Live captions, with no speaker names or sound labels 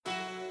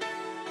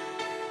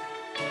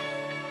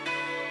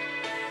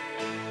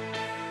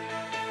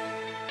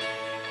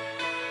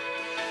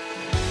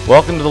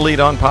Welcome to the Lead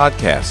On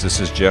Podcast. This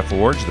is Jeff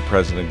Wardge, the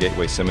president of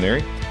Gateway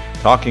Seminary,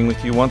 talking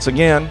with you once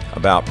again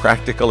about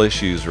practical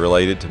issues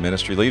related to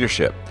ministry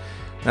leadership.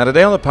 Now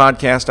today on the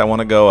podcast, I want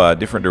to go a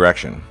different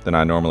direction than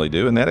I normally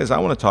do, and that is I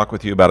want to talk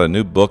with you about a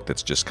new book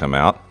that's just come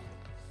out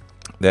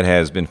that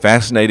has been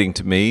fascinating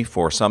to me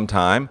for some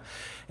time,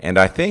 and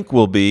I think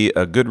will be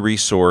a good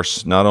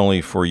resource not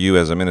only for you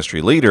as a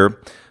ministry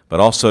leader, but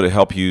also to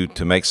help you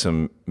to make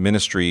some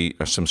ministry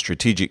or some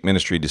strategic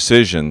ministry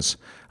decisions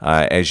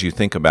as you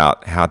think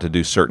about how to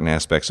do certain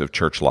aspects of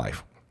church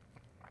life.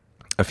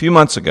 A few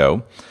months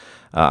ago,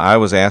 I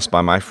was asked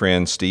by my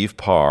friend Steve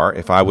Parr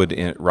if I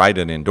would write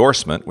an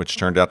endorsement, which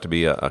turned out to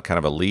be a kind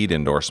of a lead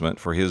endorsement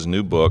for his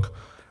new book,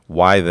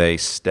 Why They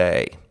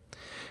Stay.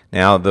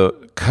 Now, the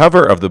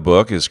cover of the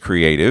book is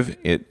creative.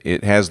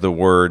 It has the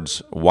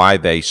words, Why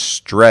They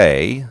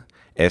Stray,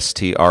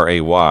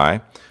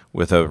 S-T-R-A-Y,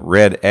 with a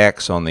red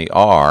X on the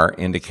R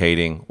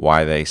indicating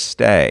why they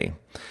stay.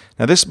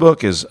 Now, this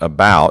book is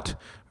about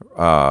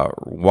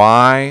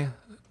why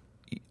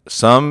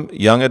some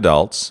young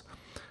adults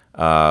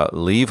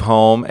leave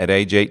home at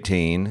age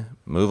 18,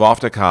 move off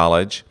to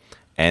college,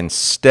 and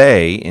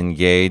stay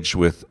engaged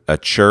with a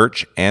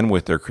church and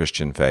with their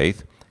Christian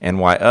faith, and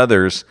why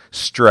others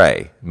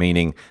stray,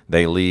 meaning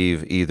they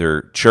leave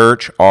either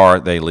church or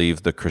they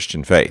leave the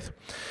Christian faith.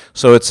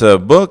 So it's a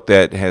book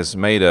that has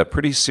made a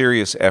pretty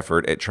serious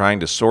effort at trying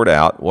to sort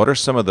out what are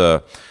some of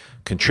the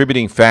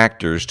contributing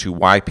factors to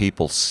why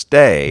people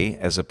stay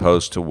as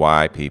opposed to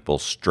why people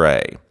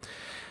stray.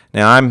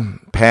 Now,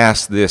 I'm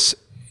past this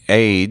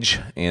age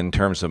in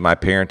terms of my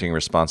parenting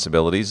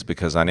responsibilities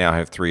because I now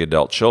have 3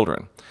 adult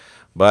children.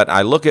 But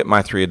I look at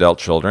my 3 adult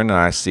children and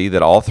I see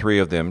that all 3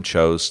 of them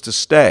chose to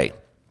stay.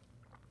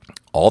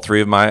 All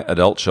 3 of my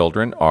adult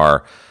children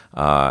are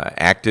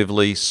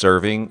actively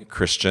serving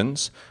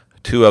Christians.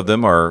 2 of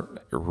them are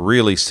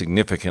really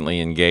significantly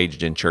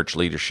engaged in church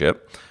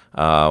leadership.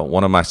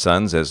 One of my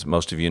sons, as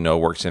most of you know,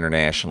 works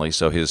internationally,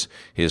 so his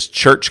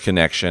church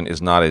connection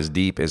is not as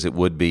deep as it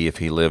would be if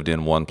he lived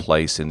in one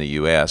place in the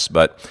U.S.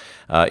 But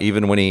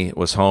even when he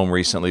was home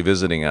recently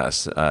visiting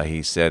us,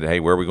 he said, "Hey,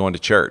 where are we going to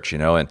church?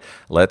 And I want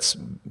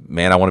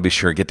to be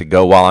sure I get to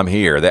go while I'm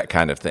here," that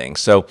kind of thing.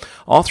 So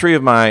all 3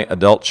 of my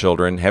adult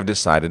children have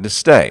decided to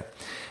stay.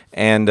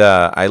 And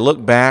I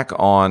look back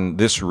on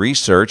this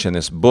research and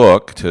this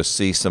book to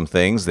see some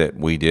things that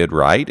we did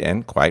right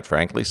and, quite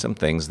frankly, some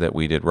things that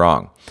we did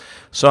wrong.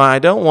 So I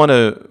don't want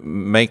to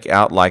make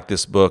out like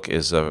this book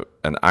is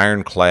an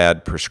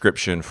ironclad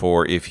prescription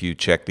for if you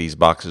check these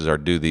boxes or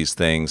do these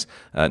things,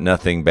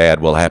 nothing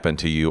bad will happen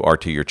to you or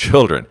to your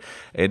children.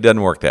 It doesn't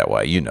work that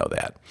way. You know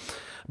that.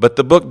 But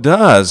the book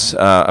does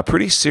a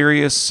pretty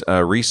serious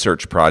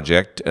research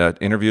project,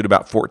 interviewed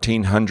about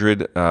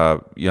 1,400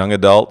 young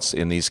adults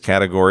in these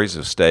categories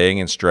of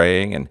staying and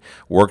straying, and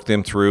worked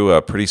them through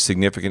a pretty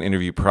significant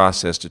interview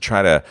process to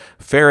try to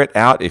ferret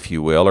out, if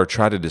you will, or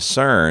try to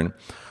discern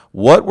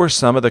what were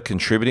some of the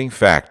contributing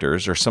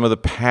factors or some of the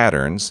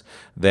patterns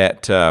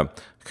that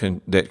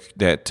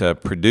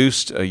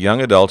produced a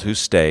young adult who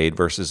stayed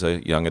versus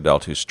a young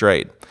adult who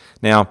strayed.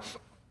 Now,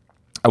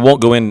 I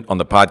won't go in on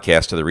the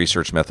podcast to the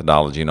research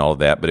methodology and all of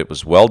that, but it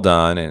was well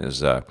done, and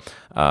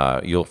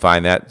you'll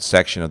find that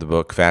section of the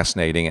book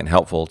fascinating and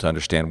helpful to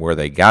understand where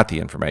they got the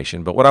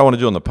information. But what I want to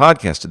do on the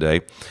podcast today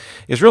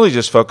is really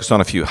just focus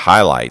on a few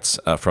highlights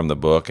from the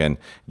book and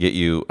get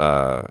you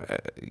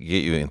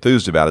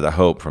enthused about it, I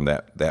hope, from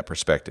that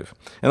perspective.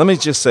 And let me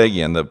just say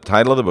again, the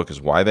title of the book is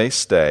Why They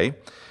Stay.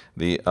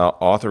 The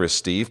author is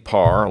Steve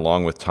Parr,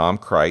 along with Tom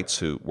Kreitz,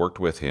 who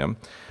worked with him.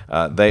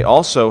 They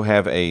also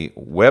have a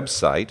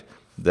website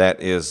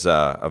that is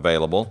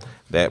available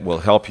that will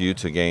help you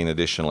to gain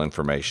additional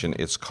information.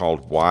 It's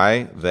called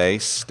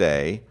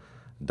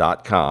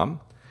whytheystay.com,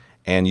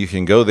 and you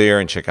can go there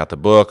and check out the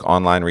book,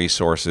 online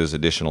resources,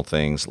 additional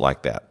things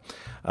like that.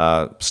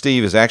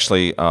 Steve is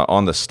actually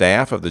on the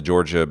staff of the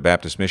Georgia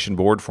Baptist Mission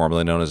Board,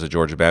 formerly known as the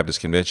Georgia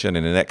Baptist Convention,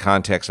 and in that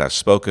context, I've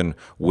spoken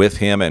with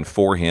him and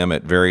for him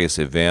at various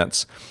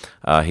events.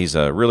 He's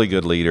a really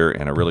good leader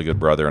and a really good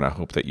brother, and I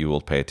hope that you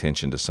will pay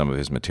attention to some of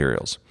his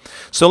materials.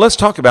 So let's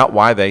talk about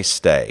why they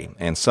stay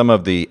and some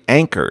of the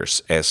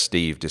anchors, as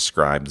Steve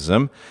describes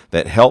them,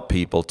 that help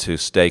people to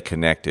stay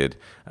connected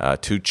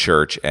to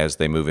church as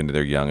they move into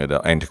their young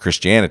adult, and to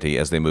Christianity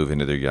as they move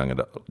into their young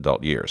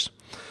adult years.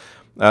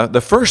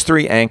 The first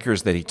 3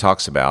 anchors that he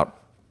talks about,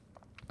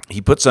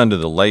 he puts under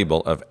the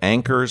label of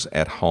anchors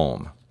at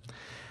home.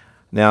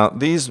 Now,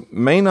 these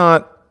may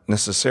not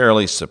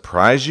necessarily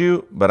surprise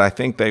you, but I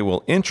think they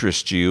will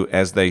interest you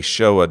as they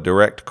show a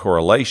direct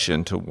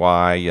correlation to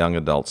why young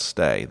adults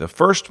stay. The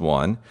first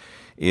one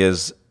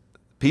is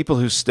people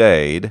who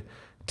stayed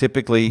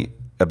typically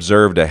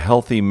observed a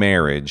healthy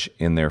marriage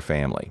in their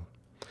family.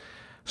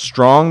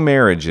 Strong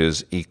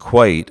marriages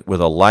equate with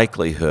a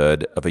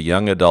likelihood of a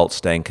young adult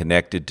staying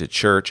connected to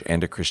church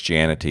and to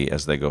Christianity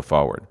as they go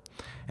forward.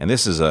 And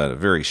this is a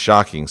very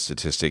shocking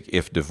statistic.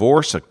 If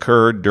divorce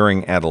occurred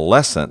during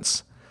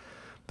adolescence,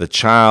 the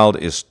child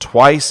is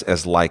twice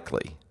as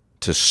likely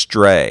to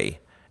stray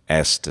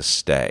as to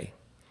stay.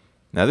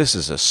 Now, this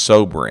is a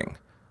sobering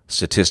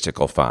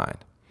statistical find.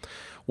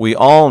 We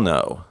all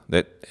know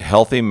that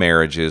healthy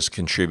marriages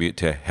contribute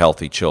to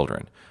healthy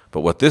children.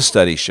 But what this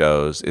study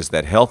shows is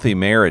that healthy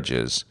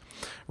marriages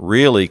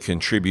really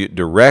contribute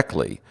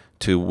directly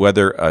to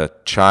whether a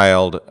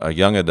child, a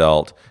young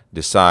adult,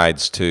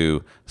 decides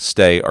to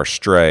stay or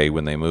stray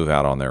when they move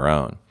out on their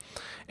own.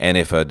 And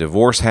if a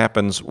divorce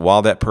happens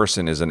while that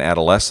person is an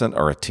adolescent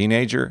or a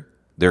teenager,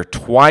 they're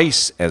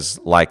twice as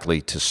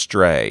likely to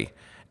stray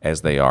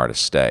as they are to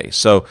stay.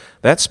 So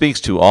that speaks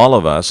to all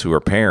of us who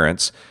are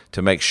parents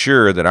to make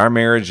sure that our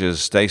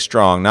marriages stay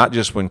strong, not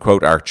just when,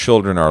 quote, our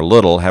children are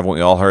little. Haven't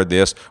we all heard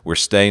this? We're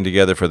staying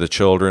together for the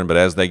children, but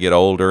as they get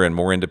older and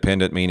more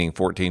independent, meaning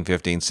 14,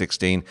 15,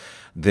 16,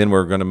 then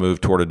we're going to move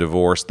toward a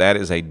divorce. That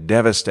is a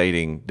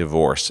devastating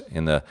divorce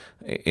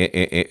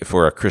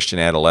for a Christian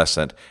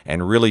adolescent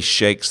and really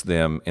shakes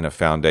them in a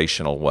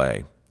foundational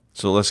way.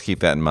 So let's keep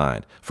that in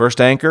mind. First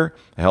anchor,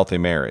 a healthy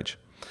marriage.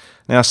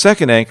 Now,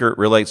 second anchor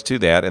relates to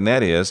that, and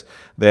that is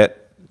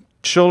that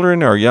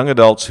children or young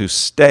adults who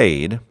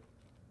stayed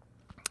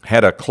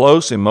had a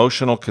close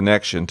emotional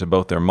connection to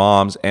both their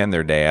moms and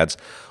their dads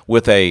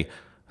with a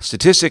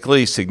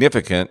statistically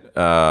significant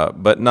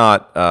but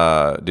not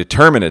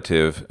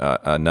determinative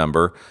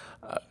number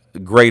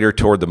greater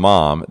toward the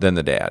mom than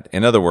the dad.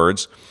 In other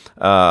words,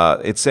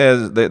 it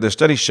says that the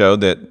study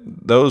showed that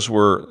those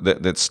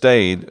that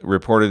stayed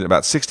reported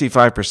about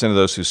 65% of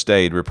those who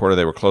stayed reported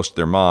they were close to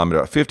their mom, and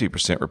about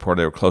 50% reported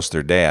they were close to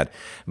their dad,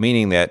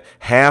 meaning that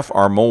half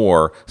or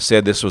more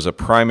said this was a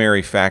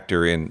primary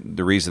factor in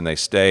the reason they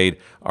stayed,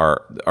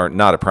 or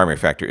not a primary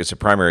factor, it's a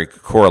primary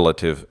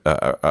correlative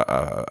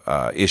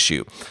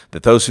issue,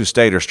 that those who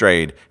stayed or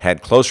strayed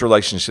had close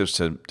relationships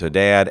to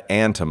dad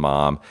and to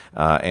mom,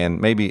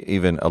 and maybe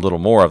even a little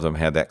more of them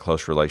had that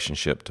close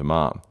relationship to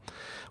mom.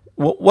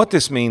 What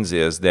this means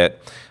is that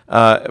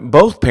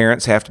both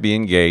parents have to be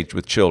engaged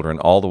with children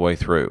all the way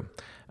through.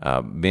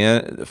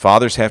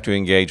 Fathers have to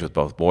engage with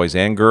both boys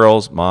and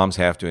girls. Moms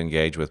have to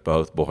engage with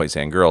both boys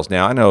and girls.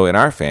 Now, I know in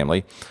our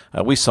family,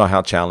 we saw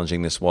how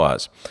challenging this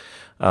was.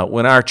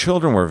 When our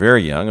children were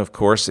very young, of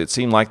course, it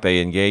seemed like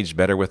they engaged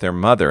better with their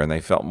mother and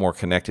they felt more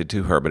connected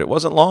to her. But it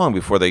wasn't long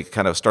before they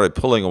kind of started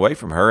pulling away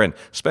from her, and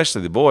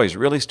especially the boys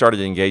really started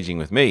engaging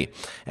with me.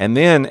 And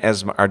then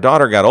as our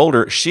daughter got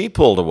older, she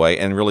pulled away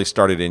and really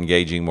started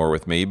engaging more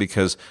with me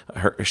because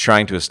her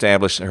trying to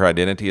establish her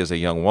identity as a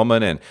young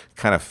woman and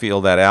kind of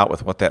feel that out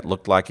with what that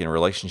looked like in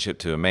relationship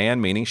to a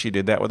man, meaning she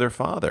did that with her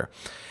father.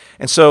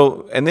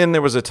 And then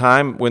there was a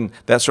time when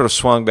that sort of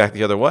swung back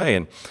the other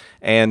way,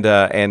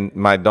 and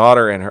my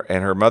daughter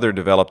and her mother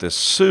developed this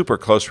super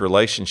close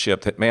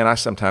relationship that, man, I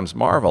sometimes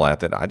marvel at,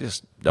 that I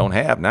just don't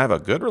have. And I have a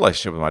good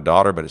relationship with my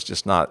daughter, but it's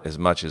just not as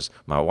much as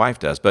my wife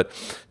does. But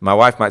my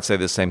wife might say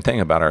the same thing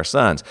about our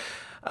sons.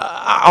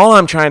 All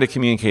I'm trying to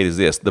communicate is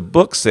this. The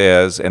book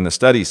says, and the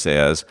study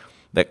says,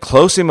 that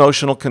close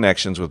emotional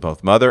connections with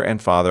both mother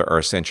and father are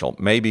essential.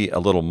 Maybe a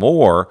little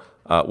more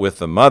with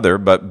the mother,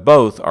 but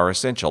both are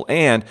essential.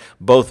 And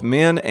both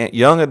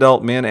young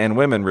adult men and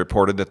women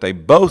reported that they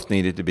both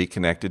needed to be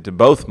connected to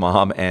both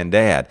mom and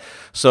dad.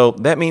 So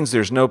that means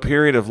there's no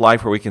period of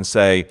life where we can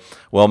say,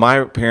 well,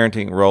 my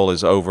parenting role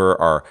is over,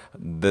 or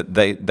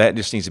that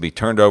just needs to be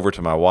turned over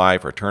to my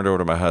wife or turned over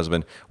to my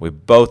husband. We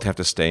both have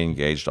to stay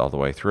engaged all the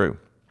way through.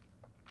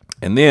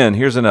 And then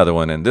here's another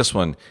one, and this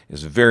one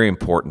is very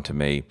important to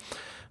me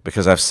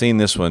because I've seen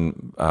this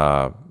one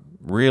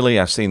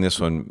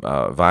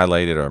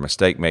violated or a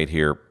mistake made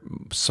here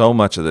so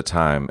much of the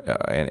time,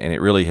 and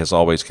it really has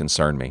always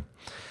concerned me.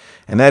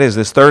 And that is,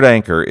 this third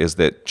anchor is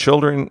that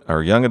children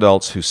or young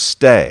adults who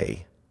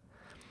stay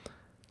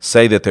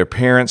say that their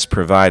parents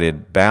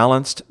provided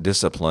balanced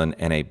discipline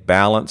and a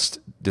balanced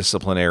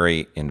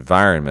disciplinary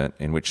environment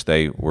in which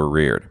they were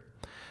reared.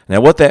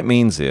 Now, what that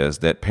means is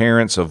that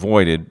parents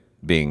avoided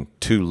being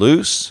too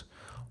loose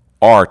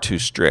or too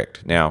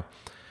strict. Now,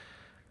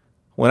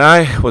 when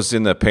I was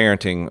in the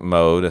parenting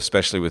mode,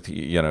 especially with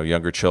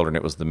younger children,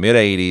 it was the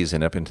mid-'80s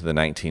and up into the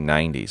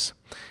 1990s.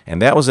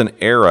 And that was an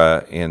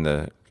era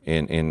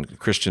in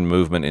Christian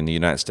movement in the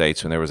United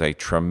States when there was a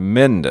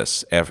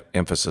tremendous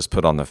emphasis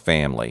put on the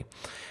family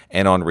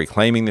and on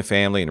reclaiming the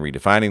family and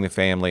redefining the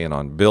family and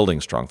on building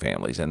strong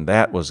families. And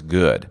that was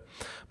good.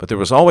 But there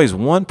was always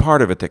one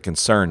part of it that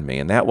concerned me,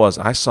 and that was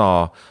I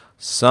saw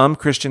some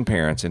Christian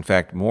parents, in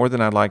fact, more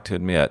than I'd like to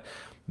admit,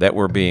 that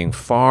were being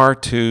far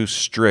too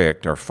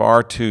strict or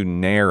far too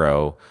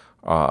narrow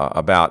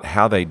about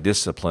how they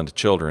disciplined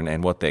children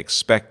and what they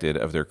expected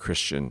of their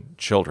Christian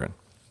children.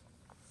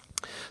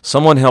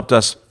 Someone helped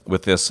us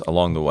with this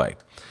along the way.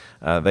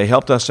 They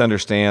helped us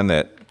understand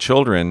that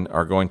children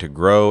are going to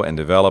grow and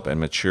develop and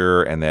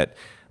mature, and that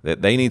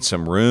they need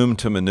some room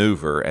to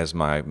maneuver, as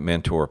my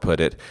mentor put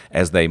it,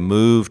 as they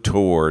move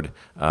toward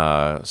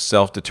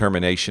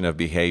self-determination of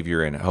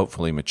behavior and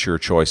hopefully mature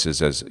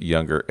choices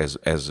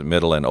as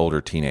middle and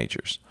older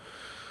teenagers.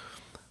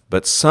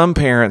 But some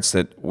parents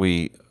that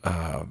we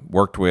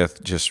worked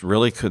with just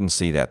really couldn't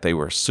see that. They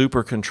were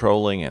super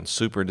controlling and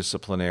super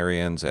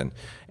disciplinarians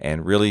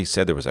and really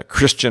said there was a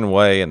Christian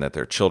way and that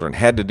their children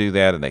had to do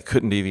that and they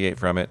couldn't deviate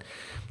from it.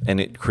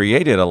 And it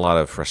created a lot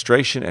of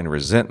frustration and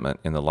resentment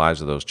in the lives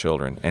of those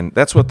children. And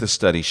that's what this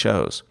study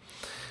shows.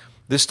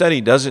 This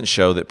study doesn't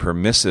show that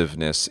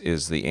permissiveness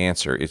is the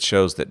answer. It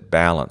shows that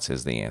balance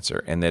is the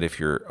answer, and that if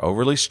you're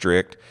overly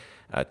strict,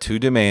 too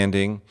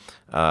demanding,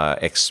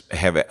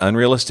 have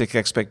unrealistic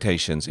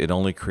expectations, it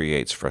only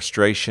creates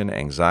frustration,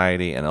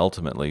 anxiety, and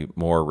ultimately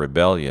more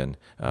rebellion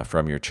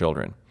from your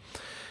children.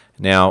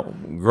 Now,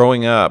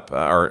 growing up,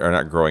 or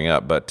not growing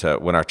up,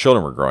 but when our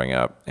children were growing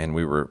up and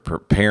we were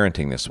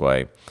parenting this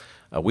way,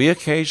 we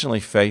occasionally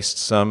faced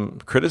some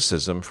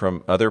criticism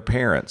from other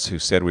parents who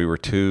said we were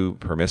too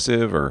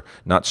permissive or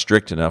not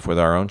strict enough with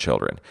our own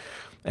children.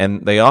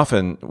 And they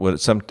often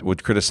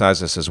would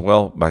criticize us as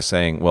well by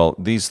saying, well,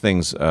 these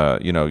things,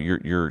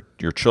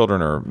 your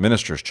children are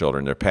ministers'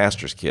 children, they're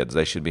pastors' kids,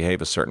 they should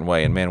behave a certain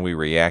way. And man, we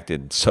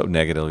reacted so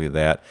negatively to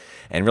that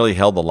and really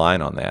held the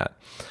line on that.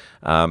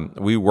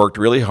 We worked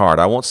really hard.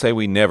 I won't say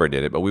we never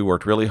did it, but we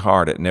worked really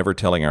hard at never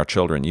telling our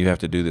children, you have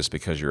to do this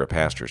because you're a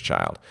pastor's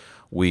child.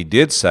 We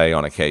did say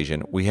on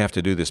occasion, we have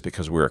to do this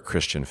because we're a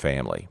Christian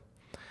family.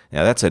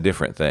 Now, that's a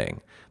different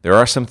thing. There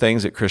are some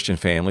things that Christian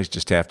families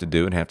just have to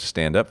do and have to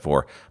stand up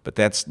for, but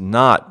that's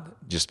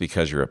not just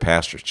because you're a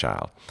pastor's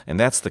child. And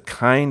that's the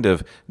kind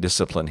of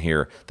discipline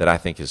here that I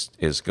think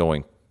is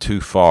going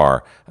too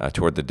far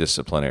toward the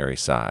disciplinary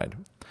side,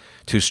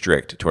 too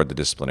strict toward the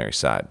disciplinary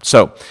side.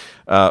 So,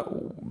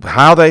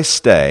 how they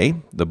stay,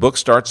 the book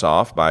starts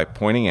off by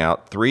pointing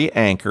out 3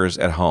 anchors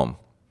at home: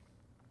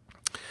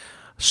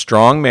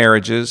 strong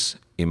marriages,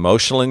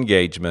 emotional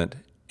engagement,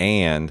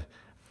 and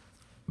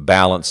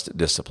balanced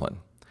discipline.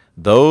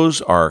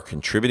 Those are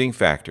contributing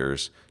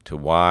factors to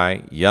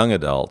why young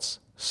adults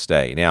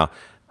stay. Now,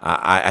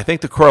 I think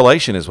the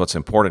correlation is what's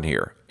important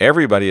here.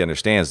 Everybody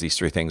understands these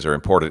 3 things are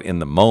important in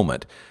the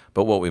moment,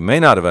 but what we may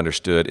not have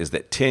understood is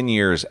that 10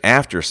 years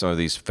after some of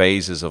these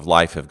phases of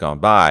life have gone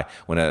by,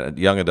 when a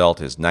young adult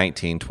is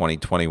 19, 20,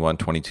 21,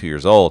 22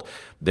 years old,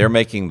 they're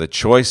making the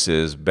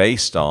choices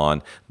based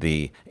on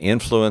the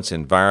influence,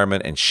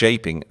 environment, and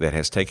shaping that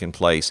has taken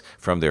place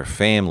from their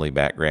family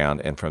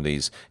background and from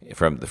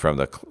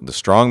the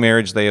strong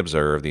marriage they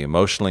observed, the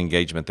emotional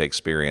engagement they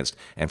experienced,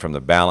 and from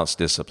the balanced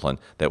discipline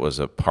that was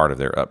a part of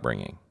their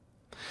upbringing.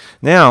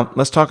 Now,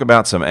 let's talk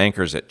about some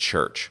anchors at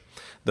church.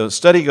 The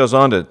study goes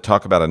on to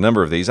talk about a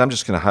number of these. I'm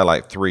just going to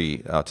highlight 3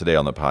 today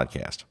on the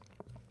podcast.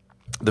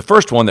 The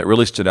first one that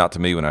really stood out to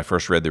me when I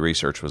first read the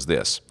research was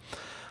this.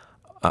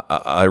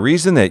 A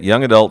reason that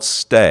young adults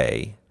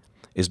stay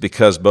is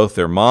because both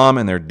their mom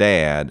and their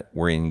dad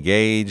were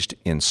engaged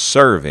in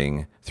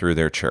serving through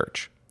their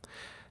church.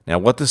 Now,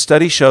 what the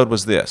study showed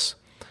was this.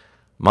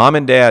 Mom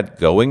and dad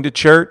going to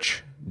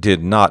church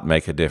did not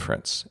make a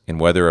difference in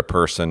whether a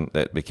person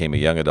that became a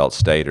young adult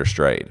stayed or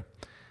strayed.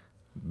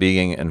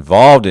 Being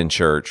involved in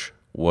church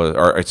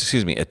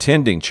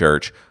attending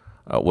church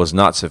was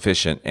not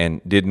sufficient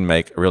and didn't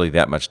make really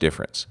that much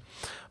difference.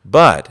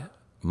 But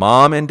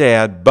mom and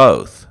dad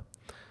both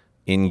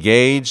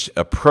engaged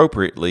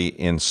appropriately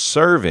in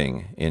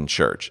serving in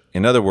church.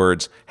 In other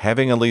words,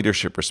 having a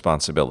leadership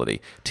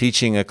responsibility,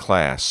 teaching a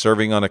class,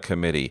 serving on a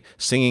committee,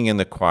 singing in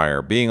the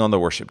choir, being on the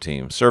worship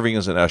team, serving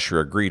as an usher,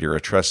 a greeter, a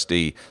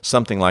trustee,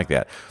 something like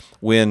that.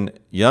 When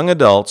young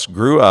adults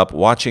grew up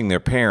watching their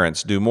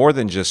parents do more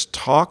than just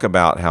talk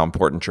about how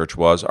important church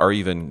was or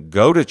even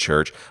go to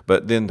church,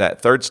 but then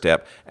that third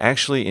step,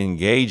 actually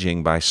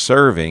engaging by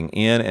serving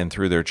in and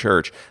through their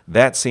church,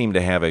 that seemed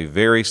to have a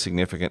very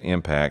significant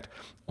impact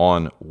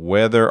on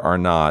whether or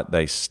not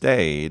they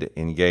stayed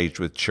engaged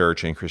with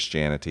church and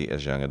Christianity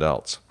as young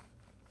adults.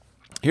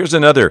 Here's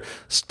another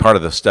part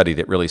of the study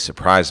that really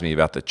surprised me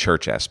about the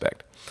church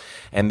aspect,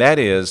 and that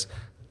is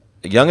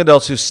young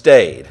adults who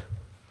stayed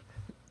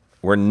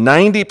were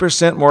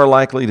 90% more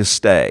likely to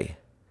stay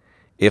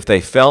if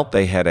they felt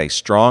they had a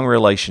strong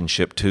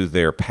relationship to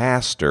their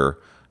pastor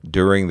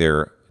during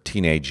their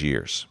teenage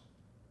years.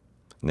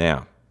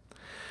 Now,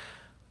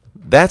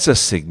 that's a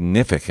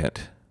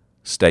significant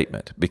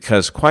statement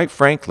because, quite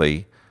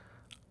frankly,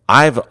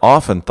 I've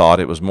often thought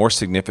it was more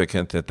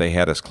significant that they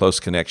had a close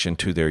connection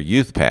to their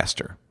youth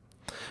pastor.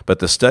 But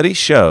the study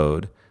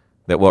showed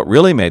that what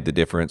really made the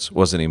difference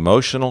was an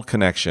emotional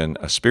connection,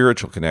 a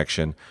spiritual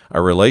connection,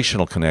 a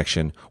relational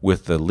connection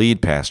with the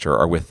lead pastor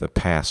or with the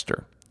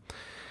pastor.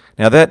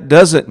 Now, that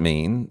doesn't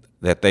mean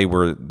that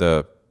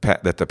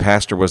that the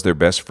pastor was their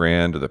best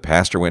friend, or the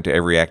pastor went to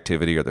every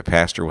activity, or the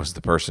pastor was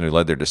the person who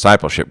led their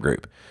discipleship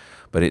group.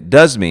 But it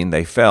does mean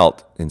they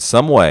felt in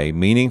some way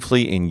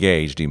meaningfully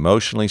engaged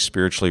emotionally,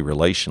 spiritually,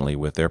 relationally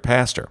with their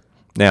pastor.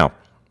 Now,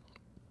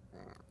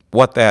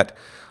 what that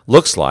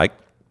looks like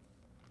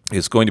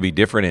is going to be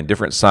different in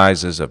different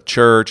sizes of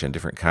church and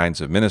different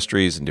kinds of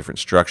ministries and different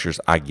structures.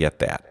 I get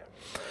that.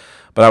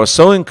 But I was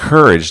so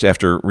encouraged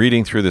after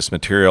reading through this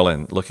material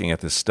and looking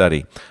at this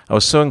study. I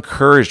was so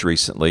encouraged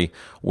recently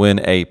when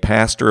a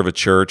pastor of a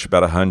church,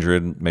 about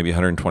 100, maybe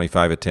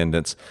 125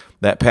 attendants,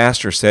 that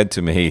pastor said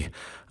to me,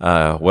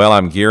 well,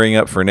 I'm gearing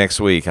up for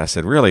next week. I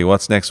said, really,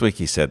 what's next week?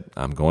 He said,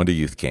 I'm going to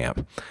youth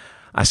camp.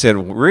 I said,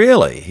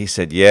 really? He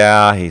said,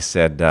 yeah. He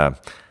said,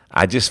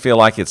 I just feel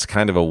like it's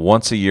kind of a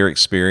once-a-year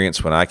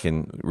experience when I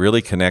can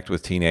really connect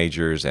with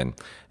teenagers and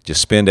just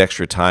spend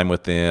extra time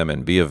with them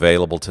and be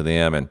available to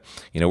them. And,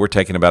 we're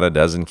taking about a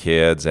dozen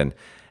kids and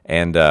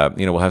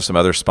we'll have some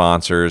other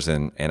sponsors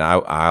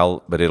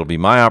but it'll be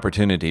my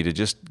opportunity to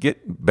just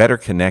get better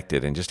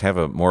connected and just have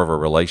more of a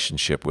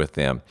relationship with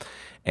them.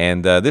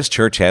 And this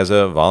church has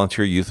a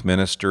volunteer youth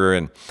minister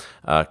and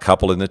a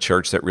couple in the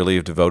church that really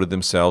have devoted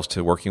themselves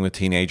to working with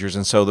teenagers.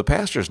 And so the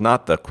pastor's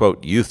not the,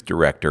 quote, youth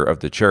director of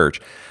the church,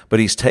 but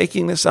he's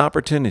taking this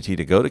opportunity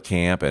to go to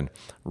camp and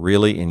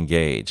really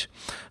engage.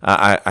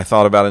 I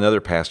thought about another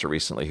pastor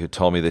recently who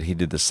told me that he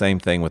did the same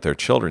thing with their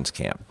children's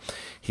camp.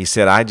 He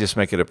said, I just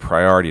make it a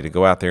priority to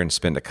go out there and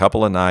spend a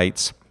couple of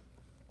nights,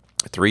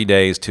 3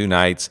 days, 2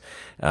 nights,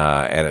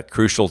 at a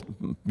crucial,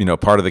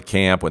 part of the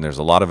camp when there's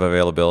a lot of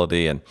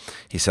availability. And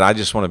he said, I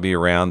just want to be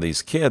around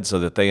these kids so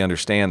that they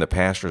understand the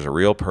pastor is a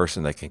real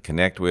person they can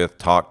connect with,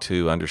 talk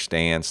to,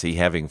 understand, see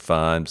having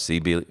fun, see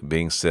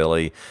being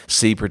silly,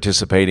 see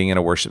participating in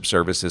a worship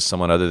service as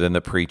someone other than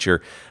the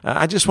preacher.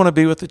 I just want to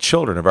be with the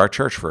children of our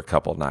church for a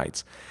couple of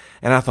nights.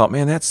 And I thought,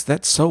 man,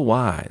 that's so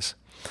wise.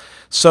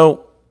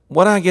 So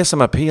what I guess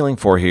I'm appealing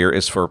for here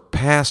is for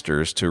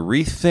pastors to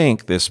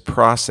rethink this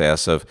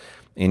process of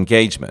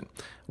engagement.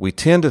 We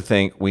tend to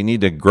think we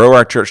need to grow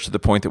our church to the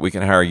point that we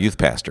can hire a youth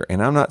pastor.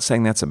 And I'm not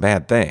saying that's a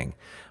bad thing.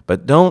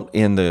 But don't,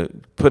 in the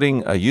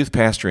putting a youth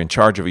pastor in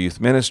charge of a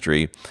youth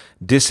ministry,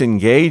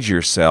 disengage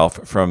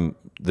yourself from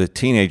the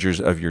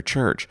teenagers of your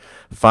church.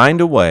 Find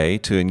a way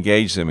to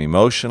engage them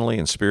emotionally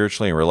and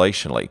spiritually and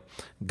relationally.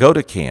 Go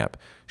to camp.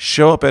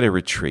 Show up at a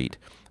retreat.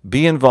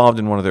 Be involved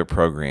in one of their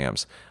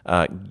programs.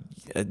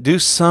 Do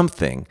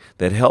something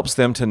that helps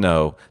them to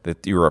know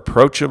that you're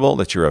approachable,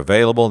 that you're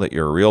available, that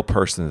you're a real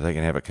person that they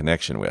can have a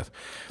connection with.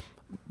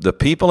 The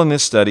people in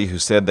this study who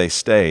said they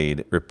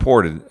stayed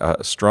reported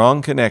a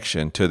strong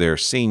connection to their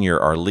senior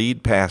or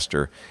lead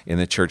pastor in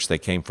the church they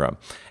came from.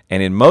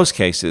 And in most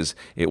cases,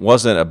 it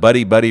wasn't a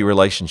buddy-buddy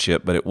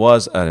relationship, but it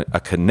was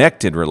a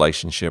connected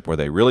relationship where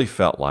they really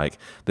felt like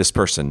this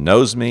person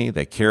knows me,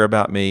 they care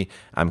about me,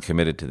 I'm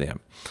committed to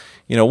them.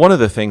 One of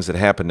the things that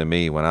happened to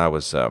me when I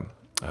was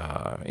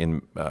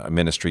in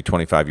ministry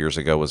 25 years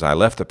ago was I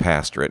left the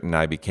pastorate and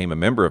I became a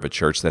member of a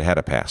church that had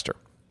a pastor.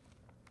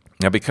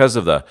 Now, because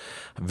of the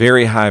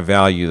very high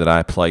value that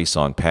I place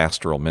on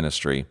pastoral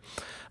ministry,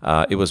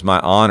 it was my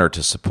honor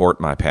to support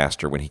my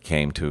pastor when he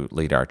came to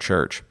lead our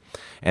church.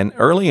 And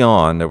early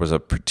on, there was a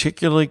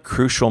particularly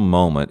crucial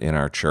moment in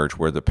our church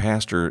where the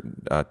pastor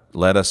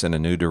led us in a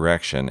new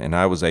direction, and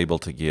I was able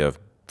to give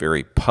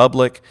very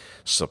public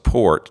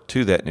support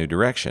to that new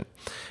direction.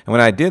 And when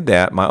I did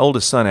that, my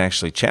oldest son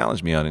actually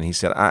challenged me on it, and he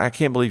said, I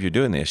can't believe you're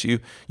doing this.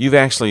 You've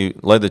actually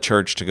led the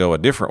church to go a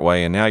different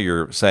way, and now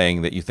you're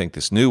saying that you think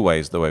this new way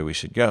is the way we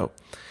should go.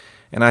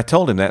 And I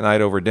told him that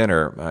night over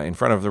dinner in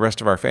front of the rest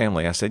of our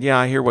family, I said, yeah,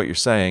 I hear what you're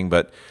saying,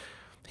 but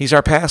he's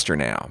our pastor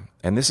now,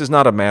 and this is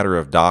not a matter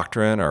of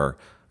doctrine or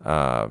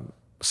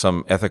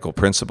some ethical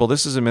principle.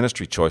 This is a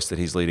ministry choice that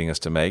he's leading us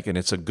to make, and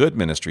it's a good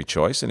ministry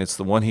choice, and it's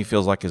the one he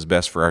feels like is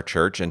best for our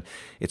church, and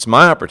it's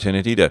my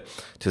opportunity to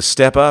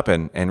step up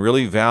and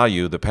really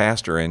value the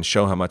pastor and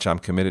show how much I'm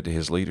committed to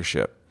his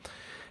leadership.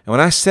 And when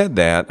I said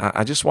that,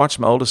 I just watched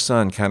my oldest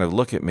son kind of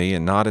look at me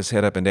and nod his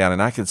head up and down, and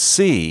I could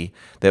see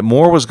that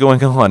more was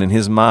going on in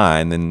his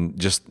mind than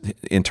just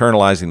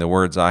internalizing the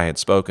words I had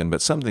spoken,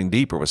 but something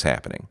deeper was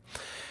happening.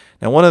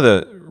 Now, one of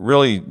the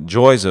really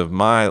joys of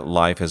my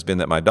life has been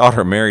that my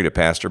daughter married a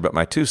pastor, but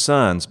my 2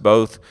 sons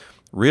both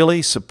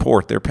really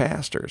support their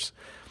pastors.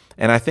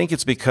 And I think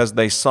it's because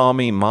they saw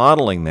me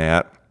modeling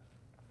that,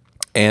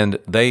 and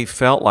they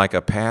felt like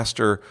a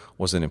pastor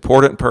was an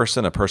important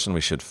person, a person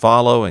we should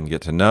follow and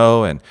get to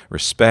know and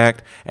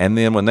respect. And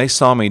then when they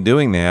saw me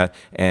doing that,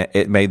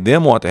 it made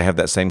them want to have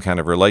that same kind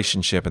of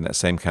relationship and that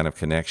same kind of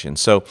connection.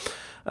 So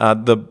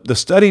the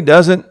study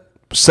doesn't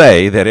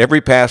say that every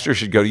pastor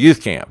should go to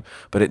youth camp,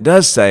 but it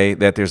does say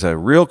that there's a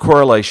real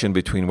correlation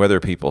between whether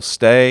people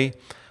stay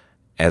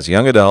as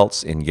young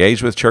adults,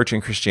 engage with church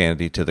and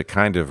Christianity, to the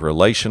kind of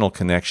relational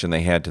connection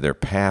they had to their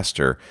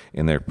pastor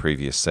in their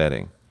previous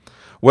setting.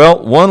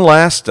 Well, one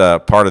last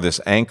part of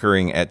this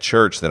anchoring at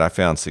church that I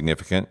found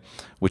significant,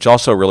 which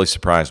also really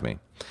surprised me,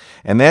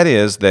 and that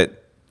is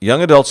that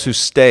young adults who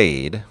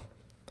stayed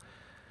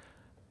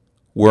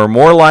were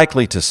more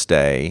likely to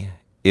stay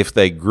if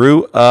they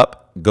grew up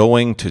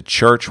going to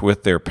church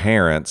with their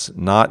parents,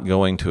 not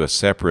going to a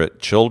separate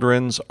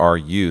children's or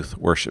youth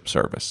worship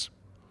service.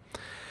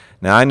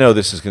 Now, I know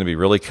this is going to be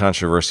really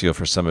controversial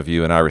for some of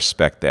you, and I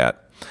respect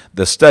that.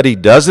 The study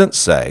doesn't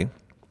say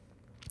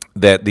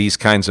that these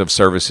kinds of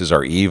services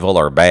are evil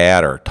or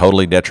bad or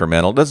totally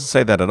detrimental. It doesn't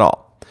say that at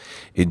all.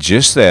 It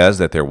just says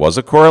that there was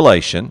a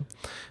correlation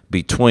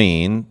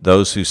between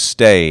those who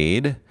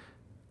stayed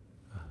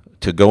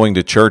to going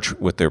to church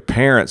with their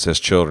parents as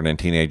children and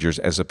teenagers,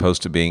 as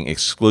opposed to being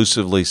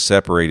exclusively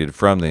separated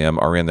from them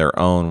or in their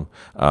own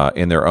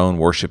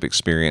worship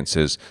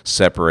experiences,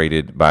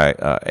 separated by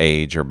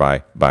age or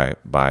by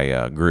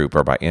group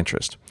or by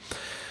interest.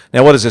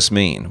 Now, what does this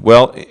mean?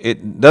 Well,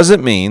 it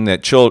doesn't mean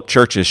that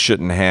churches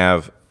shouldn't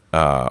have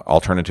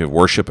alternative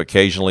worship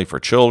occasionally for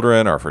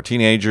children or for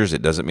teenagers.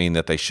 It doesn't mean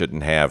that they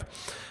shouldn't have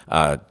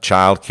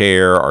child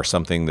care or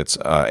something that's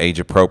age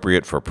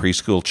appropriate for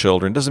preschool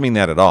children. It doesn't mean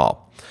that at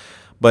all.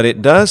 But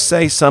it does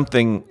say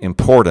something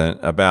important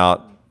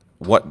about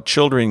what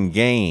children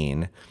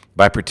gain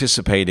by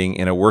participating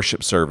in a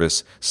worship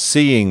service,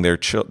 seeing their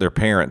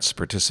parents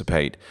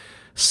participate,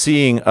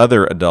 seeing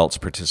other adults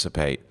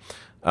participate,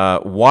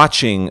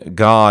 watching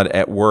God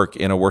at work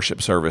in a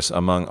worship service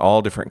among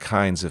all different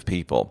kinds of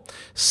people,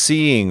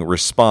 seeing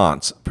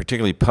response,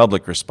 particularly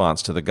public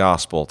response to the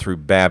gospel through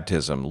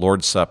baptism,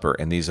 Lord's Supper,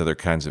 and these other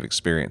kinds of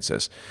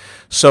experiences.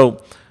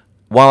 So,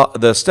 while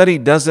the study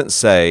doesn't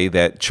say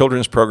that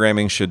children's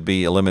programming should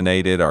be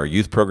eliminated or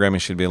youth programming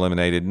should be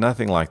eliminated,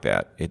 nothing like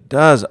that, it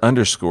does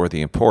underscore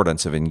the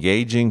importance of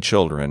engaging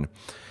children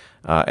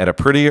at a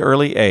pretty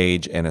early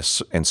age and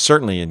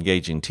certainly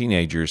engaging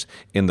teenagers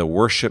in the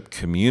worship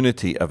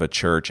community of a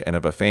church and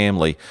of a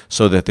family,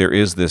 so that there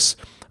is this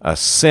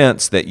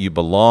sense that you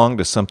belong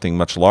to something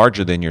much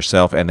larger than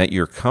yourself and that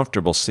you're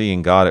comfortable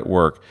seeing God at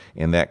work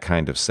in that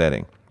kind of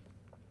setting.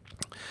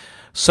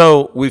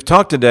 So we've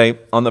talked today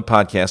on the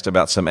podcast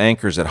about some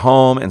anchors at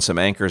home and some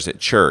anchors at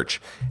church.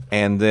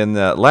 And then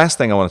the last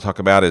thing I want to talk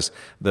about is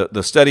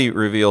the study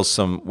reveals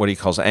some what he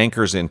calls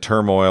anchors in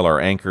turmoil or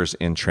anchors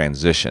in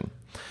transition.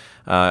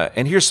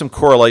 And here's some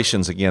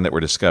correlations again that were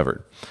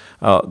discovered.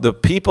 The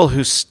people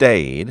who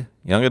stayed,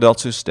 young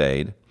adults who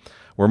stayed,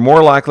 were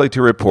more likely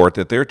to report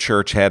that their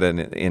church had an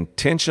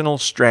intentional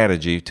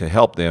strategy to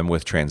help them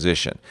with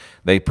transition.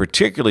 They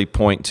particularly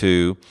point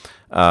to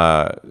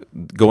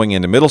going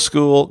into middle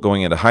school,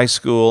 going into high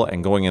school,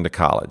 and going into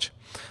college.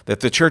 That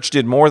the church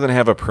did more than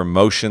have a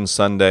promotion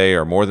Sunday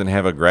or more than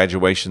have a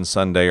graduation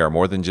Sunday or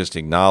more than just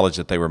acknowledge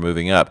that they were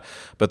moving up,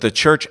 but the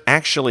church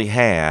actually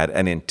had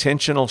an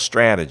intentional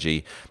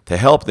strategy to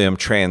help them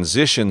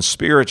transition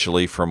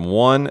spiritually from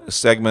one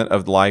segment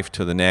of life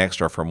to the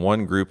next or from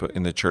one group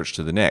in the church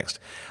to the next.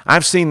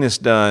 I've seen this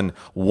done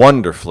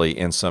wonderfully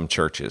in some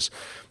churches.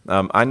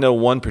 I know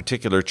one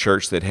particular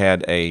church that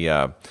had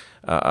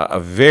a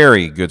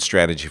very good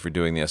strategy for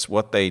doing this.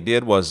 What they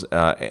did was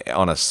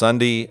on a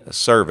Sunday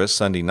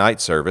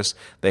night service,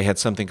 they had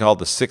something called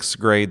the 6th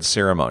grade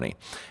ceremony.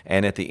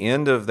 And at the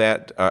end of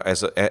that,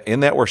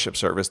 in that worship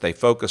service, they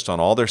focused on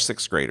all their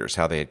 6th graders,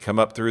 how they had come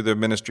up through the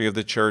ministry of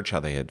the church, how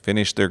they had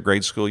finished their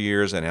grade school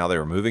years, and how they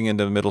were moving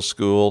into middle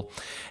school.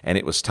 And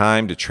it was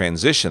time to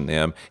transition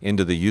them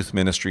into the youth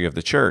ministry of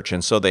the church.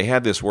 And so they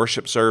had this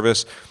worship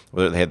service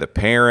where they had the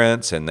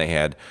parents and they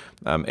had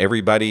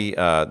everybody,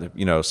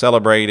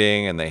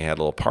 celebrating, and they had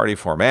a little party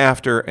for them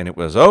after, and it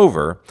was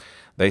over.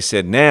 They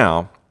said,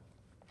 now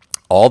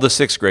all the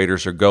 6th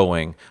graders are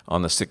going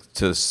on for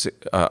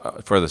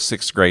the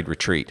 6th grade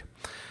retreat.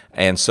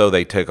 And so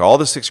they took all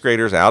the 6th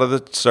graders out of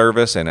the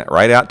service and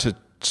right out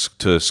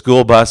to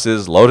school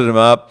buses, loaded them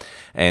up,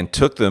 and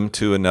took them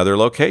to another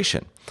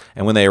location.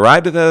 And when they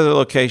arrived at the other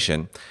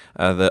location,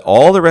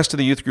 all the rest of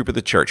the youth group of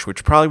the church,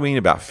 which probably mean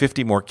about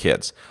 50 more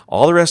kids,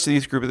 all the rest of the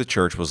youth group of the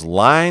church was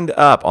lined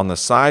up on the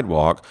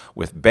sidewalk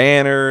with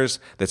banners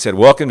that said,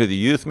 "Welcome to the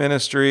youth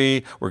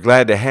ministry. We're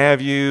glad to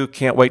have you.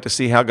 Can't wait to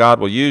see how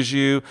God will use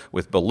you,"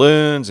 with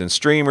balloons and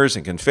streamers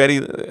and confetti,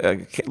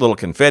 little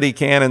confetti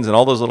cannons and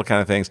all those little kind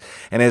of things.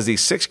 And as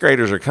these 6th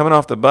graders are coming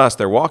off the bus,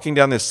 they're walking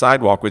down this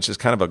sidewalk, which is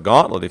kind of a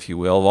gauntlet, if you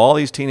will, of all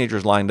these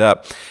teenagers lined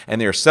up,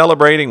 and they're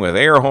celebrating with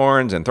air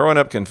horns and throwing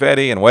up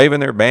confetti and waving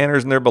their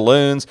banners and their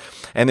balloons.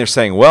 And they're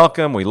saying,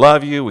 "Welcome, we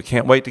love you, we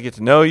can't wait to get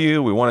to know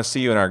you, we want to see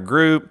you in our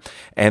group."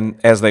 And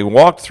as they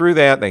walked through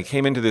that, they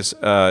came into this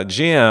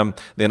gym,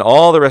 then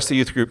all the rest of the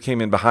youth group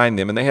came in behind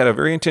them, and they had a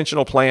very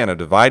intentional plan of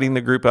dividing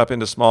the group up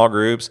into small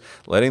groups,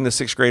 letting the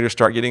 6th graders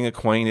start getting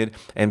acquainted,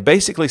 and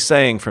basically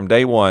saying from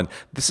day one,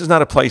 this is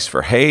not a place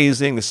for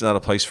hazing, this is not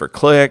a place for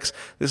cliques,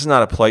 this is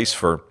not a place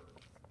for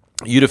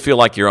you to feel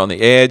like you're on the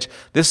edge.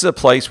 This is a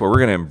place where we're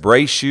going to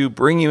embrace you,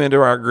 bring you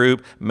into our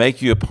group, make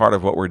you a part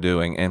of what we're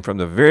doing. And from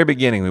the very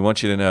beginning, we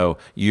want you to know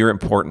you're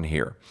important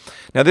here.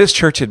 Now, this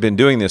church had been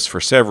doing this for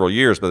several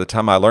years by the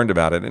time I learned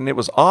about it, and it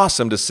was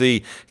awesome to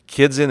see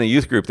kids in the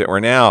youth group that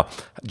were now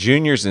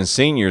juniors and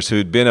seniors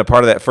who'd been a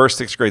part of that first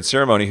 6th grade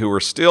ceremony who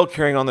were still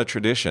carrying on the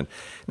tradition.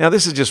 Now,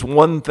 this is just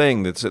one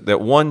thing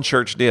that one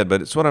church did,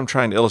 but it's what I'm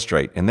trying to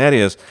illustrate, and that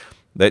is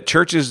that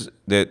churches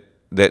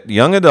that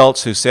young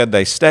adults who said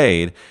they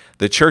stayed,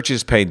 the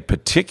churches paid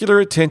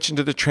particular attention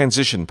to the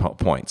transition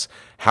points.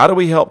 How do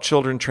we help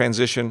children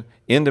transition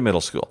into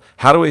middle school?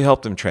 How do we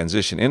help them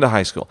transition into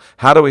high school?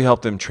 How do we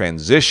help them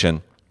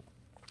transition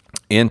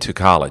into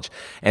college.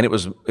 And it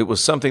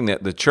was something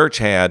that the church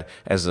had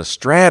as a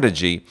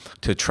strategy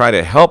to try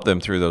to help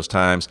them through those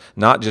times,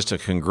 not just a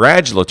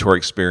congratulatory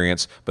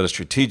experience, but a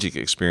strategic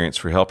experience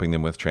for helping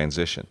them with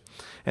transition.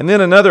 And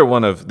then another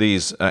one of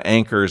these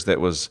anchors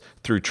that was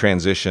through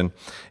transition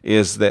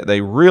is that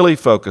they really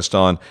focused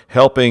on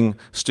helping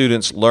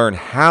students learn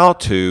how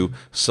to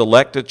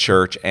select a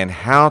church and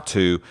how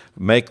to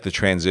make the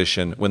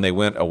transition when they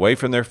went away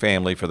from their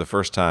family for the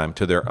first time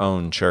to their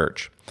own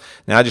church.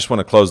 Now, I just want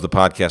to close the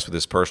podcast with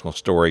this personal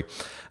story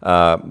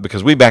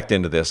because we backed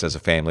into this as a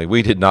family.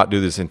 We did not do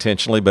this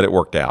intentionally, but it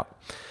worked out.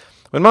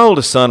 When my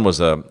oldest son was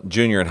a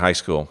junior in high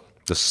school,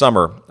 the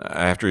summer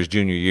after his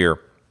junior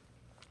year,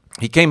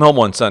 he came home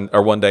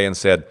one day and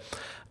said,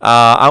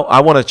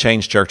 I want to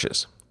change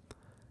churches.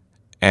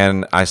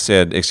 And I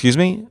said, excuse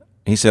me?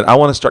 He said, I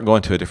want to start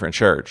going to a different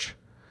church.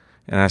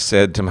 And I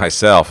said to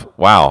myself,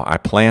 wow, I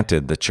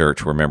planted the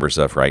church we're members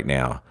of right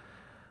now.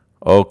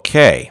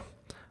 Okay.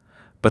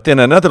 But then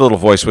another little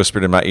voice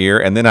whispered in my ear,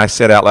 and then I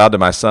said out loud to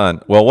my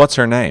son, well, what's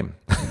her name?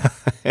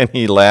 And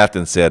he laughed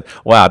and said,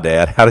 wow,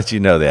 Dad, how did you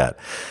know that?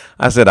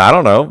 I said, I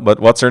don't know, but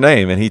what's her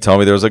name? And he told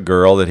me there was a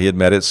girl that he had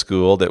met at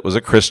school that was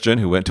a Christian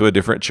who went to a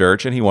different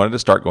church, and he wanted to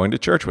start going to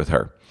church with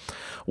her.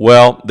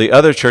 Well, the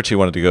other church he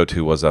wanted to go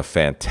to was a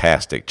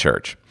fantastic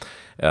church.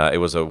 It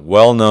was a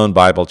well-known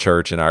Bible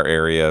church in our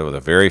area with a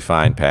very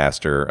fine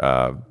pastor.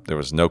 There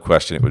was no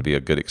question it would be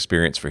a good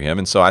experience for him.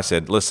 And so I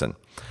said, listen,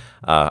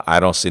 I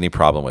don't see any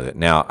problem with it.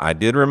 Now, I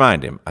did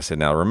remind him. I said,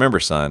 now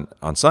remember, son,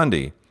 on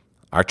Sunday,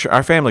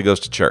 our family goes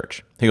to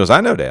church. He goes,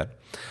 I know, Dad.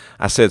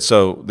 I said,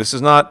 so this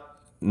is not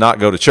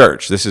go to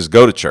church. This is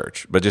go to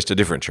church, but just a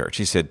different church.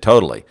 He said,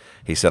 totally.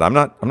 He said, I'm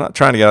not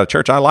trying to get out of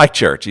church. I like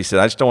church. He said,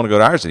 I just don't want to go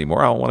to ours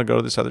anymore. I want to go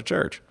to this other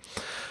church.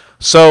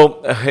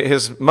 So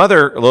his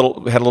mother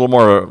had a little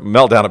more of a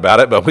meltdown about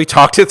it, but we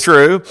talked it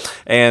through,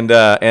 and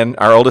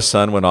our oldest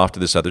son went off to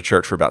this other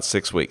church for about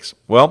 6 weeks.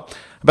 Well,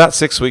 about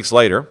 6 weeks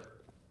later,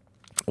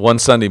 one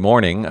Sunday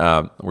morning,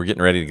 we're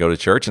getting ready to go to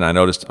church, and I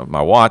noticed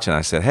my watch, and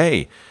I said,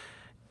 hey,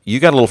 you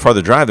got a little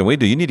farther drive than we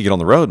do. You need to get on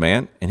the road,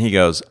 man. And he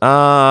goes,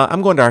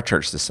 I'm going to our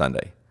church this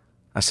Sunday.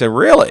 I said,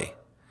 really?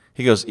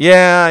 He goes,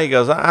 yeah. He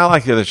goes, I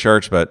like the other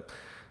church, but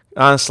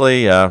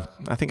honestly, I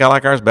think I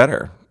like ours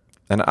better.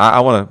 And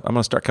I'm going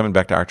to start coming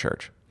back to our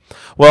church.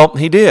 Well,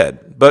 he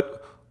did.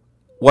 But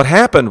what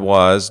happened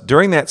was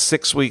during that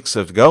 6 weeks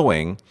of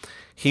going,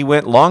 he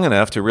went long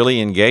enough to really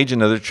engage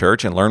another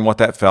church and learn what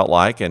that felt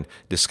like and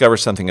discover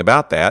something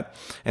about that.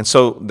 And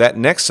so that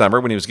next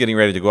summer, when he was getting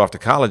ready to go off to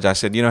college, I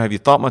said, have you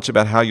thought much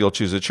about how you'll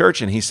choose a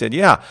church? And he said,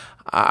 yeah,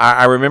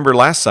 I remember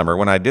last summer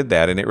when I did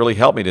that, and it really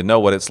helped me to know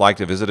what it's like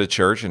to visit a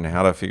church and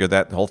how to figure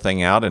that whole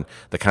thing out and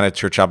the kind of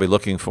church I'll be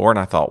looking for. And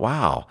I thought,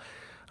 wow,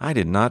 I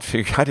did not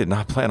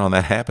plan on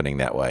that happening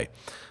that way.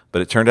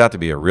 But it turned out to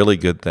be a really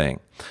good thing.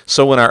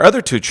 So when our other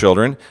two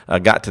children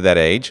got to that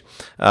age,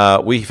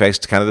 we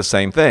faced kind of the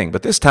same thing.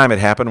 But this time it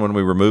happened when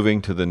we were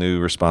moving to the new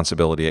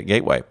responsibility at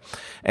Gateway.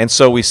 And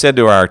so we said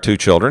to our two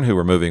children who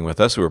were moving with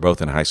us, who were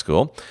both in high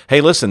school, hey,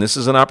 listen, this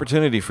is an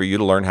opportunity for you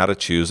to learn how to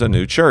choose a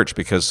new church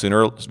because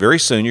very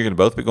soon you're going to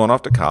both be going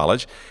off to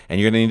college and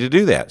you're going to need to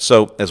do that.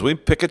 So as we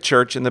pick a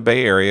church in the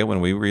Bay Area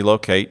when we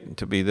relocate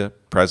to be the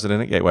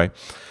president at Gateway,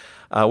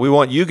 we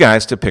want you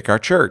guys to pick our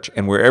church.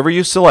 And wherever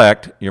you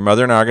select, your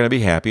mother and I are going to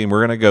be happy, and we're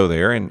going to go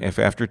there. And if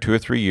after 2 or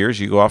 3 years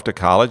you go off to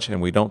college and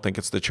we don't think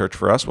it's the church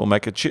for us, we'll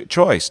make a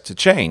choice to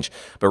change.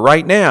 But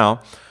right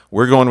now,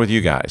 we're going with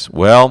you guys.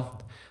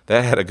 Well,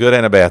 that had a good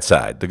and a bad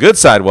side. The good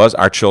side was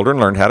our children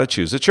learned how to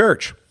choose a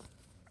church.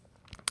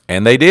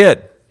 And they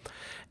did.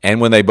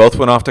 And when they both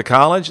went off to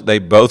college, they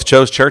both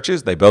chose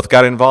churches, they both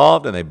got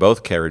involved, and they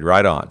both carried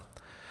right on.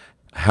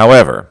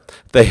 However,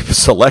 they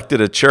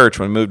selected a church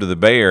when we moved to the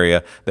Bay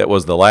Area that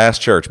was the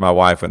last church my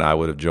wife and I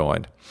would have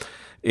joined.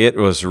 It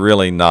was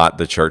really not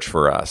the church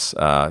for us.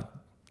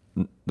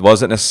 It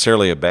wasn't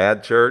necessarily a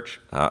bad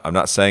church. I'm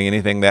not saying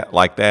anything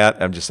like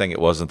that. I'm just saying it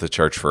wasn't the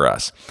church for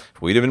us.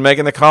 If we'd have been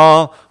making the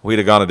call, we'd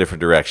have gone a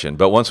different direction.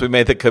 But once we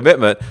made the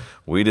commitment,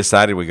 we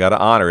decided we got to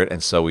honor it,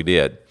 and so we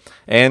did.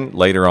 And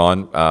later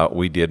on,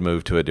 we did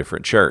move to a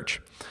different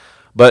church.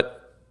 But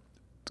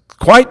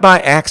quite by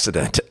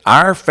accident,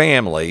 our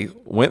family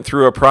went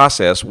through a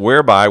process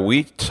whereby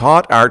we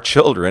taught our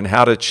children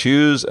how to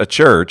choose a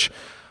church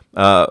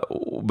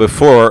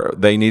before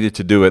they needed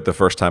to do it the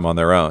first time on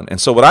their own.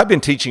 And so what I've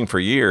been teaching for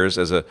years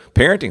as a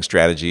parenting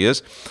strategy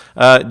is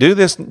do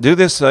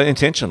this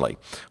intentionally.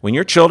 When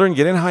your children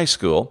get in high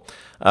school,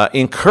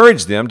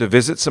 encourage them to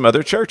visit some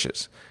other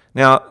churches.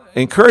 Now,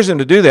 encourage them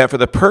to do that for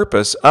the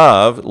purpose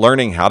of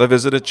learning how to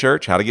visit a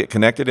church, how to get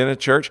connected in a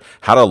church,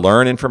 how to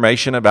learn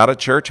information about a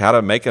church, how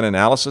to make an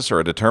analysis or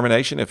a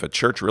determination if a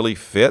church really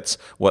fits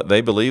what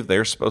they believe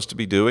they're supposed to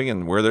be doing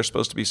and where they're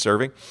supposed to be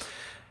serving.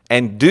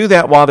 And do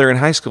that while they're in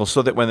high school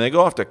so that when they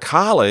go off to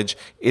college,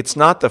 it's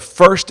not the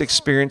first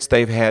experience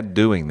they've had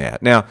doing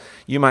that. Now,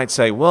 you might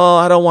say, well,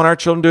 I don't want our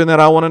children doing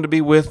that. I want them to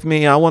be with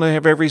me. I want to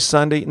have every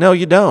Sunday. No,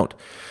 you don't.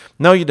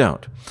 No, you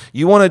don't.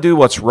 You want to do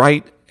what's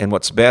right and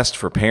what's best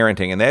for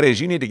parenting, and that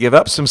is you need to give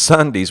up some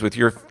Sundays with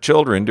your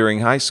children during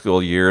high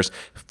school years,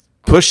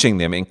 pushing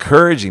them,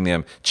 encouraging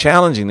them,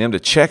 challenging them to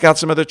check out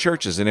some other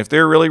churches. And if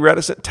they're really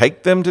reticent,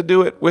 take them to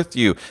do it with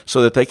you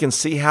so that they can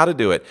see how to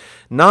do it.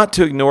 Not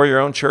to ignore your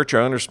own church or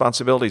own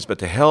responsibilities, but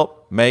to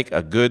help make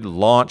a good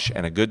launch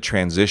and a good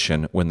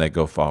transition when they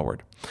go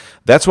forward.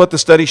 That's what the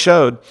study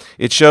showed.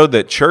 It showed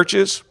that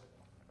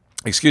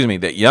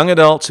that young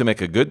adults who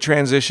make a good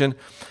transition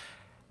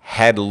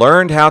had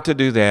learned how to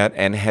do that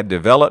and had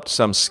developed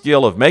some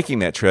skill of making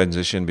that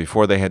transition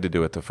before they had to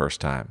do it the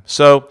first time.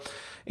 So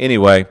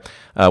anyway,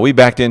 we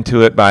backed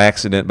into it by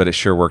accident, but it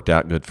sure worked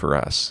out good for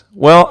us.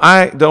 Well,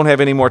 I don't have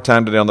any more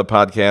time today on the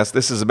podcast.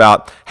 This is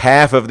about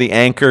half of the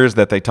anchors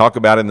that they talk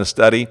about in the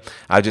study.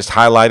 I just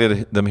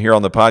highlighted them here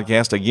on the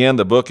podcast. Again,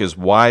 the book is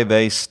Why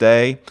They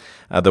Stay.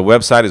 The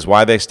website is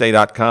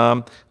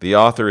whytheystay.com. The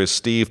author is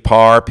Steve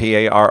Parr,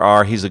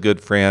 P-A-R-R. He's a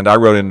good friend. I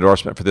wrote an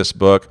endorsement for this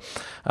book.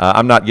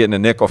 I'm not getting a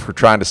nickel for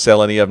trying to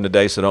sell any of them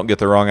today, so don't get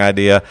the wrong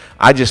idea.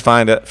 I just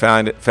found it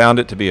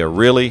to be a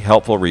really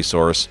helpful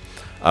resource,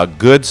 a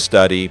good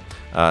study,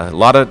 a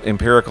lot of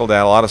empirical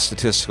data, a lot of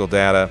statistical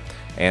data,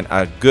 and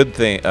a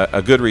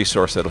good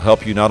resource that will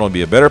help you not only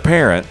be a better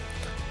parent,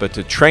 but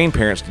to train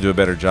parents to do a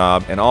better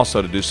job and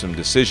also to do some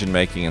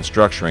decision-making and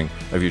structuring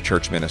of your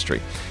church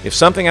ministry. If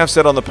something I've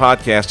said on the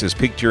podcast has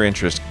piqued your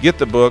interest, get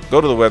the book,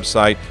 go to the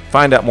website,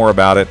 find out more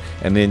about it,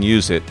 and then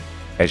use it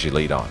as you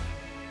lead on.